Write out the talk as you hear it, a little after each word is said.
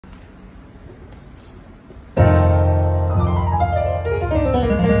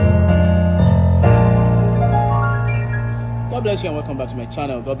God bless you and welcome back to my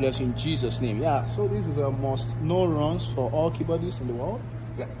channel. God bless you in Jesus' name. Yeah, so this is a must know runs for all keyboardists in the world.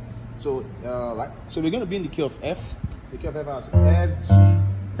 Yeah. So right. So we're gonna be in the key of F. The key of F has F, G,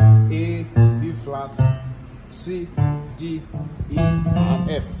 A, B flat, C, D, E, and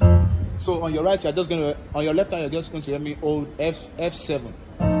F. So on your right, you're just gonna on your left hand, you're just going to hear me hold F7.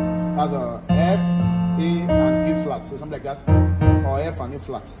 That's a F, A, and E flat. So something like that. Or F and E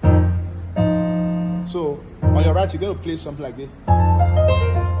flat. So on your right, you're going to play something like this.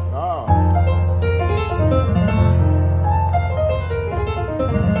 Ah.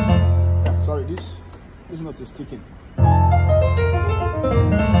 Yeah, sorry, this note is sticking.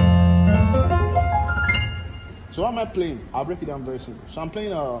 So what am I playing? I'll break it down very simple. So I'm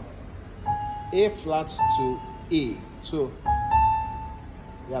playing A flat to A. So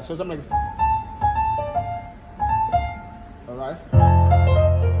yeah, so something like. All right.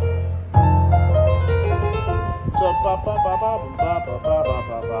 So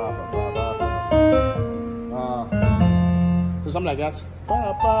so something like that.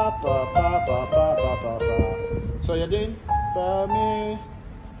 So you're doing me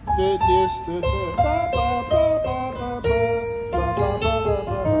this to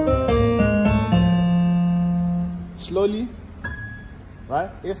slowly, right?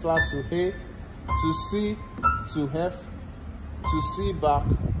 A flat to A to C to F to C back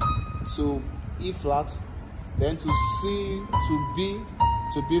to E flat, then to C to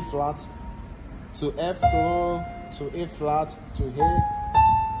B flat to F to A flat to A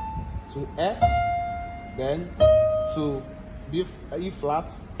to F, then to E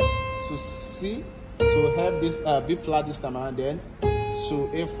flat to C to F this B flat this time, and then to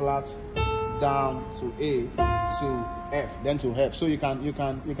A flat down to A to F, then to F. So you can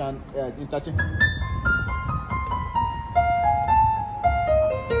interchange.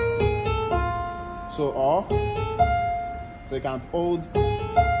 So so you can hold.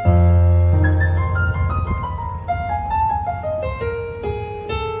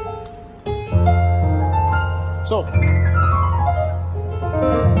 So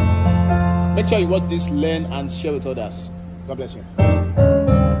make sure you watch this, learn, and share with others. God bless you.